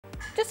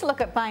Just to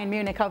look at Bayern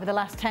Munich over the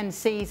last 10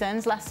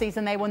 seasons. Last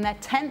season they won their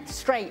 10th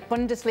straight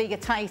Bundesliga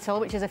title,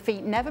 which is a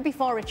feat never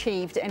before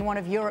achieved in one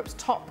of Europe's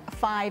top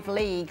 5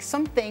 leagues.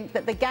 Some think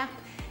that the gap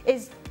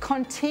is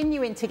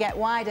continuing to get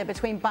wider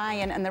between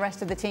Bayern and the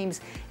rest of the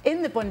teams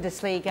in the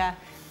Bundesliga,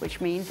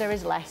 which means there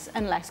is less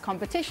and less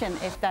competition,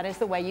 if that is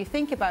the way you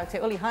think about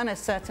it. Uli Hoeness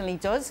certainly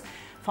does.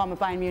 Former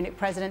Bayern Munich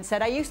president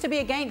said, "I used to be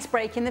against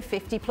breaking the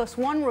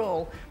 50+1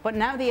 rule, but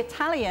now the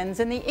Italians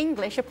and the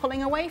English are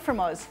pulling away from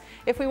us.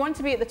 If we want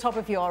to be at the top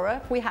of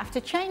Europe, we have to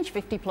change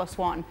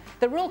 50+1.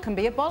 The rule can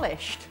be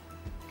abolished."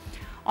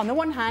 On the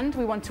one hand,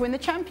 we want to win the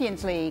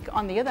Champions League.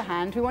 On the other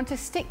hand, we want to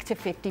stick to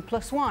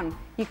 50+1.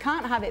 You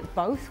can't have it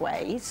both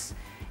ways.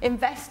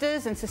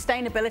 Investors and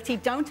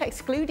sustainability don't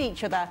exclude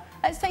each other.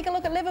 Let's take a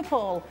look at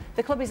Liverpool.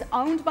 The club is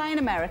owned by an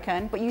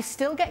American, but you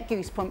still get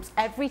goosebumps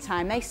every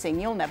time they sing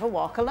 "You'll Never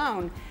Walk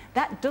Alone."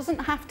 That doesn't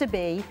have to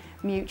be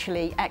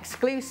mutually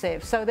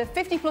exclusive. So the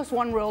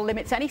 50+1 rule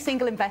limits any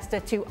single investor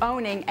to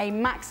owning a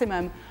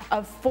maximum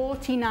of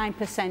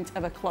 49%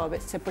 of a club.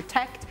 It's to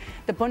protect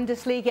the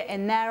Bundesliga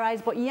in their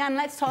eyes. But Jan,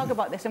 let's talk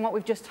about this and what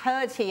we've just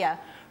heard here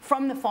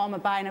from the former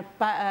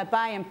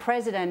Bayern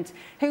president,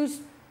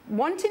 who's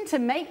wanting to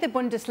make the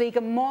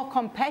Bundesliga more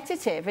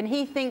competitive, and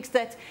he thinks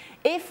that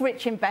if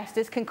rich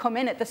investors can come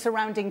in at the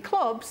surrounding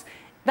clubs,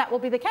 that will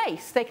be the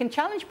case. They can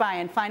challenge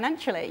Bayern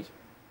financially.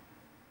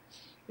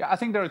 Yeah, I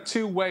think there are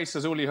two ways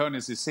as Uli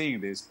Hoeness is seeing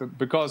this,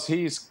 because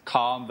he's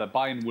calm that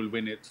Bayern will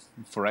win it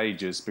for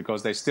ages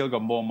because they still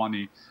got more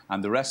money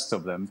than the rest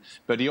of them.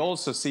 But he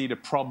also see the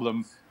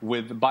problem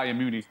with Bayern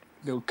Munich.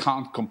 They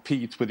can't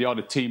compete with the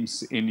other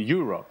teams in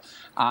Europe,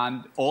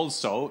 and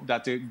also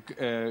that the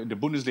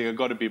Bundesliga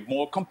got to be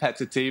more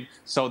competitive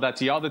so that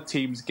the other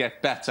teams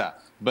get better.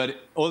 But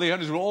Uli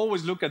Hoeness will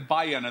always look at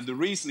Bayern, and the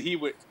reason he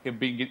would have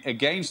been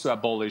against to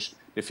abolish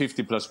the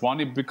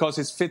 50+1 is because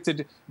it's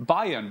fitted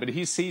Bayern. But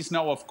he sees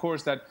now, of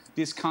course, that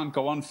this can't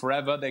go on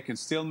forever. They can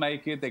still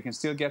make it. They can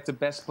still get the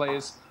best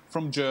players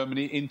from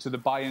Germany into the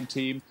Bayern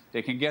team.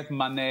 They can get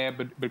Mané,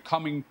 but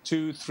coming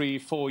 2, 3,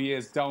 4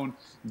 years down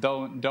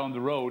the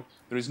road,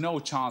 there is no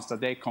chance that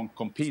they can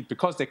compete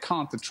because they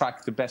can't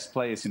attract the best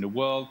players in the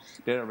world.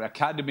 Their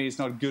academy is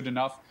not good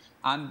enough.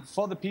 And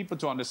for the people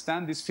to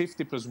understand this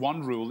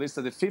 50+1 rule is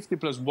that the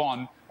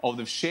 50+1 of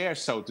the share,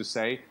 so to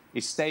say,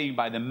 is staying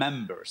by the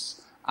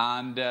members.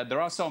 And there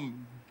are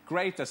some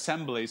great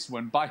assemblies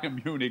when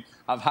Bayern Munich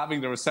are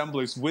having their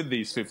assemblies with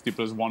these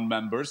 50+1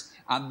 members,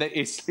 and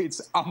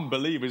it's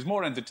unbelievable. It's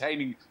more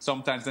entertaining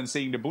sometimes than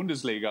seeing the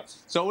Bundesliga.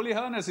 So Uli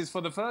Hoeness is,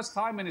 for the first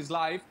time in his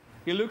life,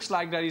 he looks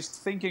like that he's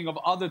thinking of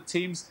other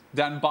teams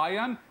than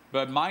Bayern.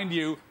 But mind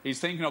you, he's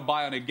thinking of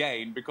Bayern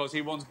again because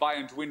he wants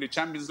Bayern to win the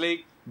Champions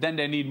League. Then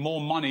they need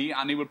more money,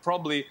 and he will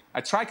probably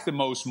attract the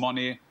most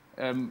money.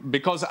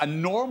 Because a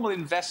normal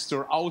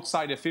investor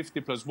outside a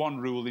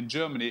 50+1 rule in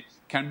Germany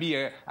can be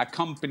a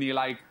company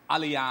like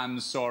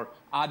Allianz or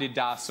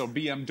Adidas or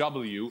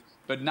BMW,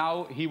 but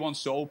now he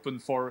wants to open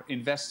for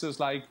investors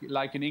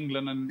like in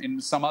England and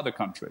in some other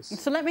countries.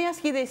 So let me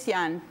ask you this,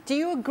 Jan. Do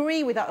you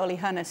agree with what Uli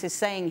Hoeness is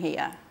saying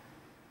here?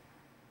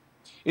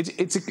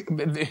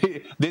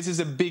 This is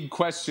a big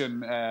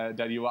question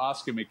that you are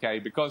asking me, Kay,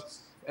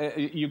 because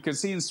you can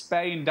see in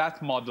Spain that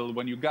model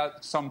when you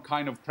got some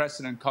kind of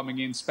president coming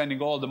in,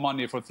 spending all the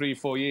money for 3,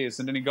 4 years,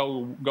 and then he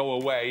go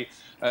away.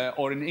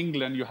 Or in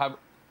England, you have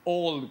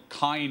all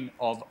kind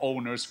of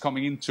owners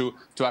coming into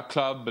a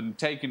club and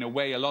taking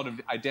away a lot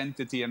of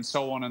identity and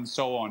so on and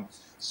so on.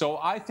 So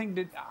I think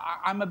that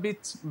I'm a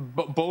bit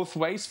both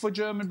ways for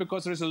German,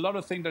 because there's a lot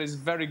of things that is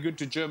very good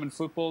to German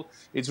football.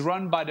 It's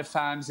run by the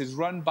fans, it's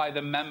run by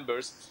the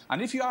members. And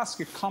if you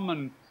ask a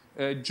common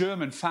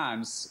German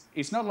fans,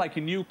 it's not like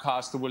in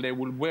Newcastle where they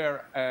will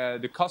wear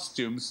the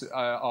costumes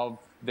of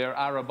their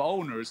Arab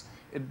owners.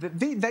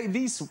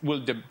 These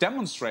will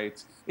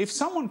demonstrate. If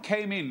someone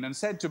came in and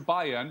said to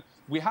Bayern,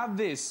 "We have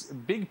this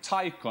big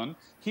tycoon,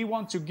 he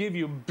wants to give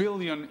you €1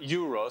 billion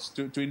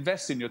to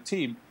invest in your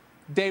team,"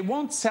 they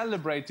won't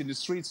celebrate in the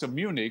streets of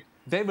Munich.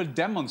 They will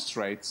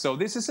demonstrate. So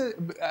this is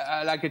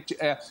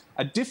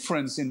a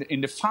difference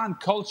in the fan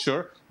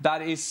culture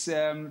that is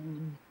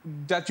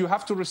that you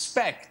have to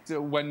respect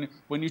when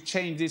you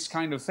change this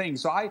kind of thing.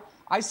 So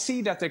I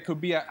see that there could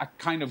be a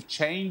kind of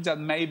change, that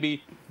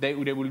maybe they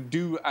will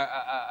do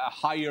a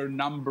higher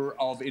number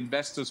of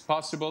investors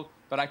possible.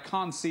 But I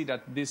can't see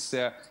that this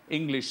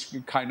English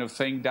kind of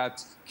thing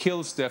that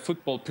kills the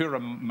football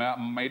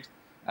pyramid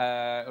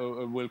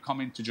will come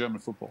into German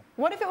football.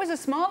 What if it was a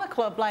smaller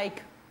club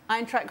like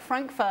Eintracht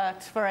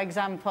Frankfurt, for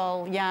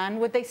example, Jan?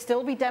 Would they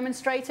still be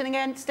demonstrating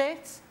against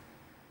it?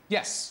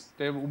 Yes,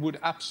 they would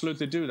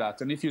absolutely do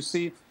that. And if you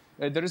see,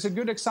 there is a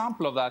good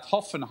example of that,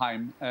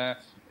 Hoffenheim.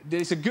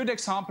 There is a good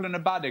example and a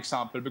bad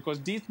example, because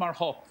Dietmar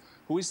Hopp,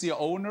 who is the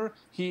owner,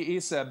 he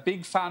is a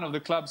big fan of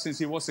the club since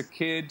he was a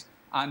kid,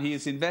 and he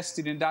is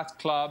invested in that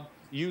club.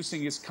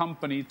 using his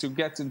company to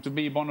get him to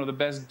be one of the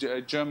best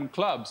German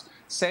clubs.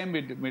 Same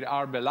with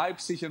RB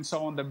Leipzig and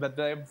so on, but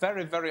they're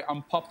very, very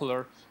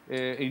unpopular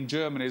in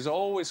Germany. There's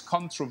always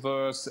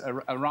controversy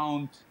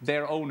around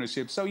their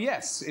ownership. So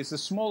yes, it's a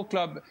small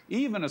club,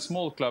 even a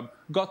small club,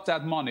 got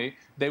that money,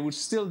 they would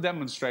still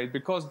demonstrate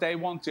because they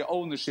want the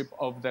ownership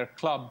of their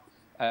club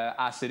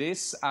as it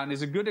is. And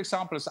it's a good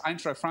example is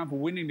Eintracht Frankfurt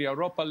winning the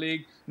Europa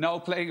League, now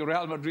playing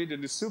Real Madrid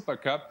in the Super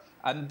Cup.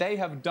 And they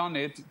have done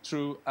it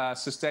through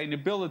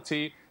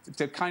sustainability,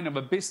 to kind of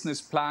a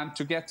business plan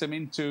to get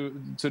them to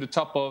the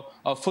top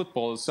of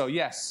football. So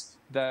yes,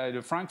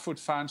 the Frankfurt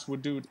fans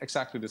would do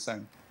exactly the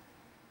same.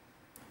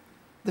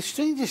 The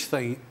strangest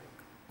thing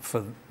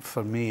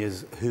for me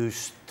is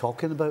who's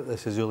talking about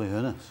this is Uli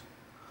Hoeness.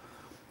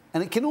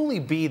 And it can only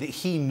be that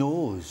he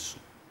knows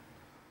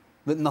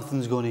that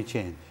nothing's going to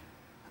change.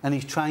 And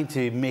he's trying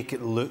to make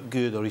it look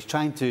good, or he's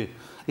trying to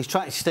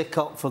stick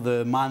up for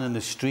the man in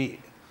the street.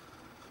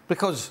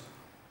 Because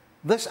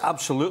this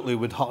absolutely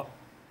would hurt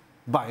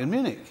Bayern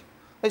Munich.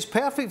 It's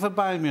perfect for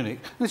Bayern Munich.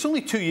 And it's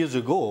only 2 years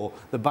ago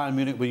that Bayern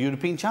Munich were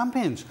European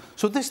champions.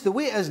 So this, the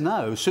way it is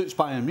now, suits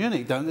Bayern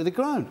Munich down to the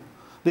ground.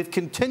 They've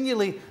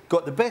continually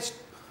got the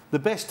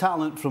best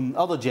talent from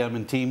other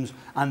German teams,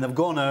 and they've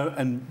gone out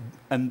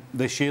and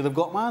this year they've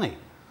got money.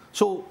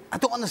 So I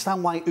don't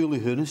understand why Uli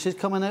Hoeness is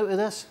coming out of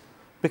this.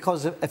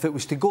 Because if it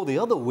was to go the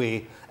other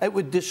way, it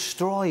would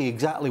destroy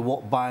exactly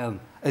what Bayern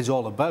is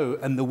all about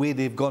and the way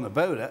they've gone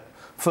about it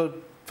for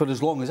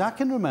as long as I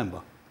can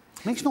remember.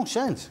 Makes no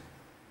sense.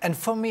 And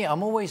for me,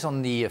 I'm always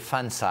on the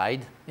fan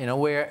side,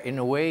 where in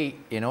a way,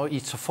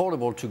 it's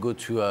affordable to go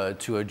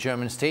to a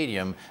German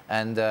stadium,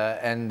 and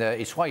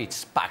it's why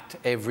it's packed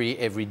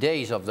every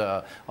days of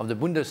the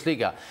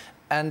Bundesliga.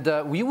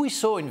 And we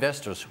saw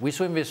investors. We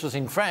saw investors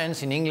in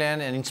France, in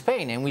England, and in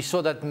Spain. And we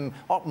saw that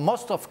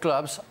most of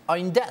clubs are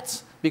in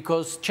debt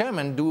because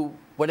chairmen do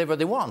whatever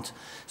they want.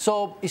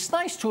 So it's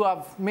nice to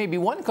have maybe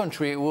one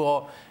country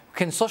who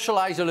can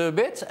socialize a little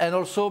bit and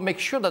also make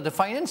sure that the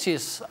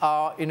finances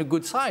are in a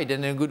good side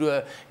and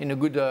in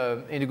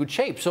a good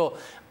shape. So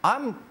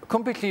I'm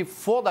completely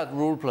for that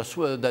rule plus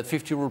that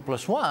 50 rule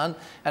plus one,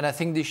 and I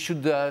think they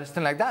should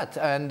stand like that.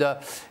 And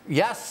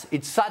yes,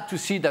 it's sad to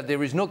see that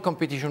there is no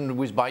competition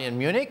with Bayern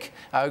Munich.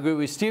 I agree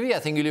with Stevie. I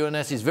think Uli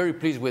Hoeness is very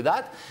pleased with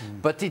that.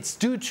 But it's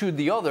due to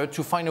the other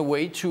to find a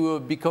way to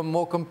become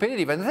more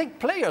competitive. And I think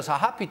players are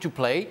happy to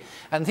play.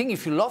 And I think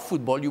if you love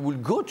football, you will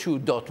go to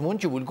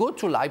Dortmund, you will go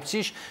to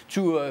Leipzig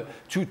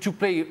to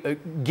play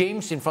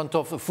games in front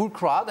of a full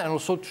crowd, and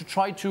also to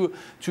try to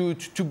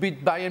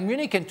beat Bayern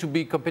Munich and to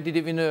be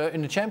competitive in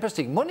the Champions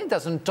League. Money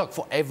doesn't talk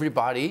for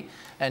everybody,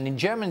 and in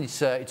Germany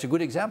it's a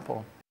good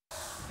example.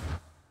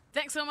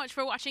 Thanks so much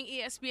for watching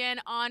ESPN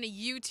on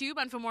YouTube,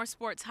 and for more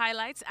sports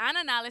highlights and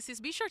analysis,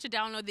 be sure to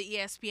download the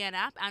ESPN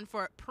app, and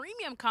for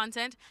premium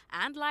content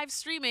and live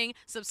streaming,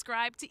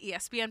 subscribe to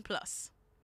ESPN+.